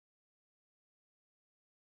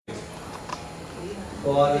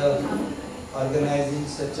for organizing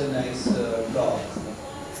such a nice talk.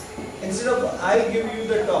 Instead of I give you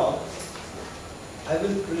the talk, I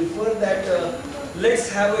will prefer that let's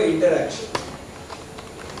have an interaction.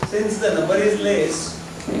 Since the number is less,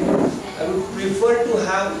 I would prefer to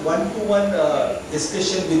have one-to-one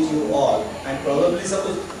discussion with you all, and probably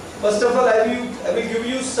suppose, first of all, I will give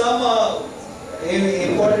you some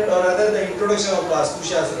important or rather the introduction of Vastu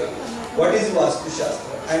Shastra. What is Vastu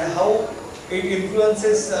Shastra and how it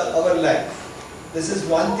influences our life. This is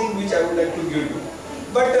one thing which I would like to give you.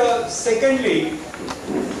 But secondly,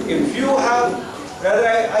 if you have, rather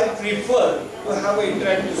I prefer to have an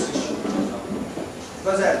interactive session.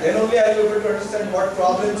 Because then only I will be able to understand what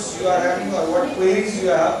problems you are having or what queries you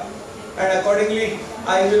have, and accordingly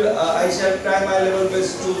I shall try my level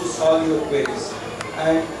best to solve your queries.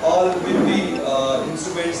 And all will be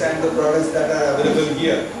instruments and the products that are available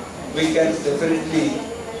here, we can definitely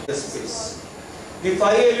space. The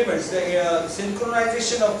 5 elements, the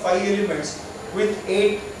synchronization of 5 elements with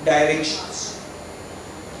 8 directions,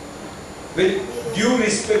 with due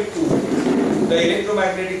respect to the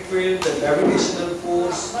electromagnetic field, the gravitational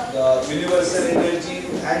force, the universal energy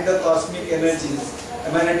and the cosmic energies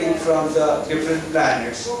emanating from the different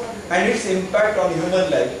planets, and its impact on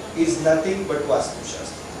human life is nothing but Vastu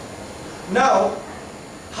Shastra. Now,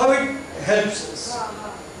 how it helps us?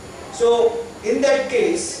 So, in that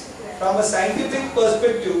case, from a scientific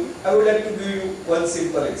perspective, I would like to give you one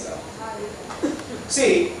simple example.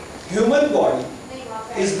 See, human body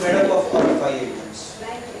is made up of all 5 elements.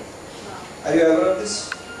 Are you aware of this?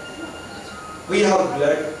 We have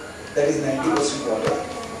blood, that is 90% water.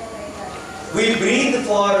 We breathe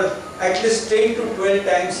for at least 10 to 12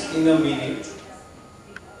 times in a minute.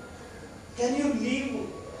 Can you live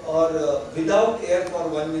or without air for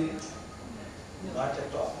 1 minute? Not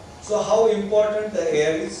at all. So how important the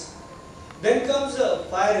air is? Then comes the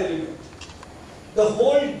fire element. The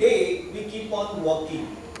whole day we keep on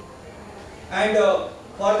walking, and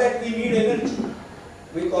for that we need energy.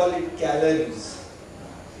 We call it calories.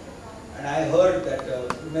 And I heard that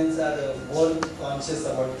humans are more conscious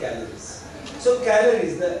about calories. So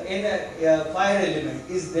calories, the fire element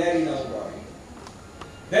is there in our body.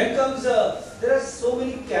 Then comes, there are so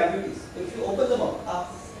many cavities. If you open them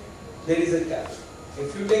up, there is a cavity.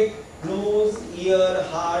 If you take nose, ear,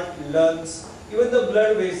 heart, lungs, even the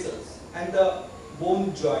blood vessels and the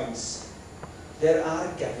bone joints, there are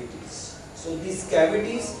cavities. So these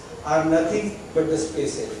cavities are nothing but the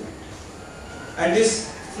space element. And this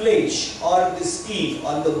flesh or the skin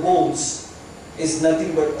on the bones is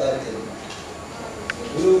nothing but earth element.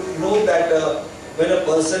 You know that when a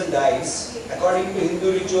person dies, according to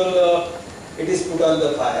Hindu ritual, it is put on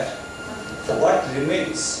the fire. So what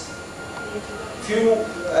remains? Few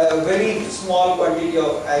very small quantity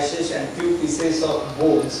of ashes and few pieces of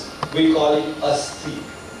bones, we call it asthi.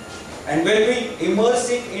 And when we immerse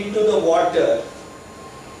it into the water,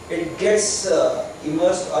 it gets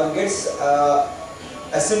immersed or gets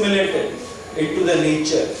assimilated into the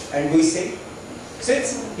nature, and we say,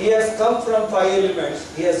 since he has come from 5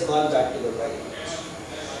 elements, he has gone back to the 5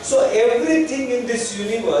 elements. So everything in this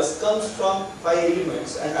universe comes from 5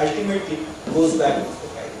 elements and ultimately goes back to the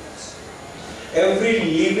 5 elements. Every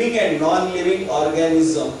living and non-living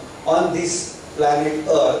organism on this planet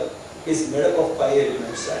Earth is made up of 5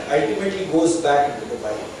 elements and ultimately goes back into the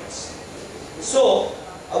 5 elements. So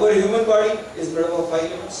our human body is made up of 5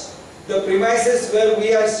 elements. The premises where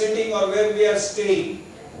we are sitting or where we are staying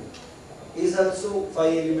is also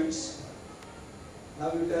 5 elements.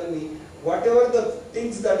 Now you tell me, whatever the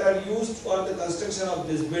things that are used for the construction of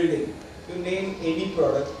this building, you name any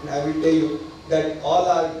product and I will tell you that all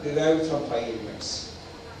are derived from 5 elements.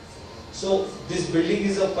 So this building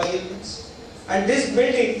is of 5 elements. And this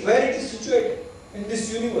building, where it is situated? In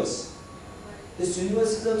this universe. This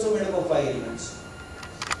universe is also made up of 5 elements.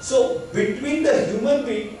 So between the human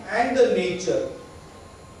being and the nature,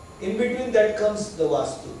 in between that comes the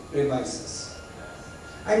Vastu, premises.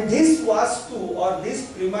 And this Vastu or these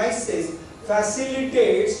premises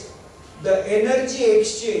facilitates the energy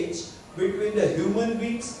exchange between the human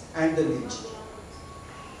beings and the nature.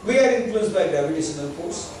 We are influenced by gravitational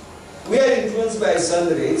force. We are influenced by sun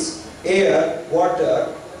rays, air,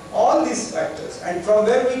 water, all these factors. And from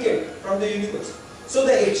where we get? From the universe. So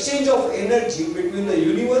the exchange of energy between the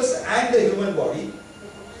universe and the human body,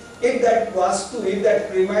 if that Vastu, if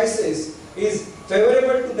that premises is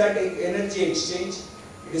favorable to that energy exchange,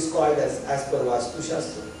 it is called as per Vastu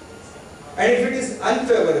Shastra. And if it is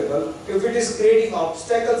unfavorable, if it is creating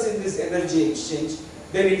obstacles in this energy exchange,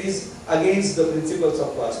 then it is against the principles of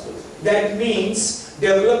Vastu. That means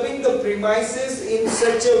developing the premises in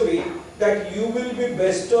such a way that you will be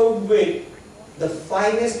bestowed with the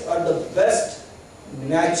finest or the best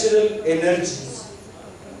natural energies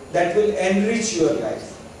that will enrich your life.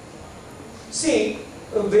 See,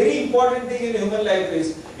 a very important thing in human life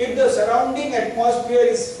is, if the surrounding atmosphere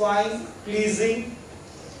is fine, pleasing,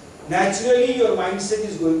 naturally your mindset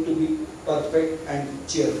is going to be perfect and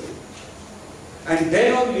cheerful. And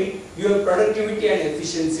then only your productivity and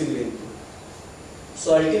efficiency will improve.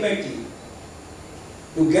 So ultimately,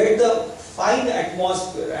 to get the fine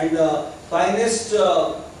atmosphere and the finest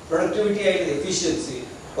productivity and efficiency,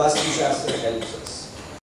 Vastu Shastra helps us.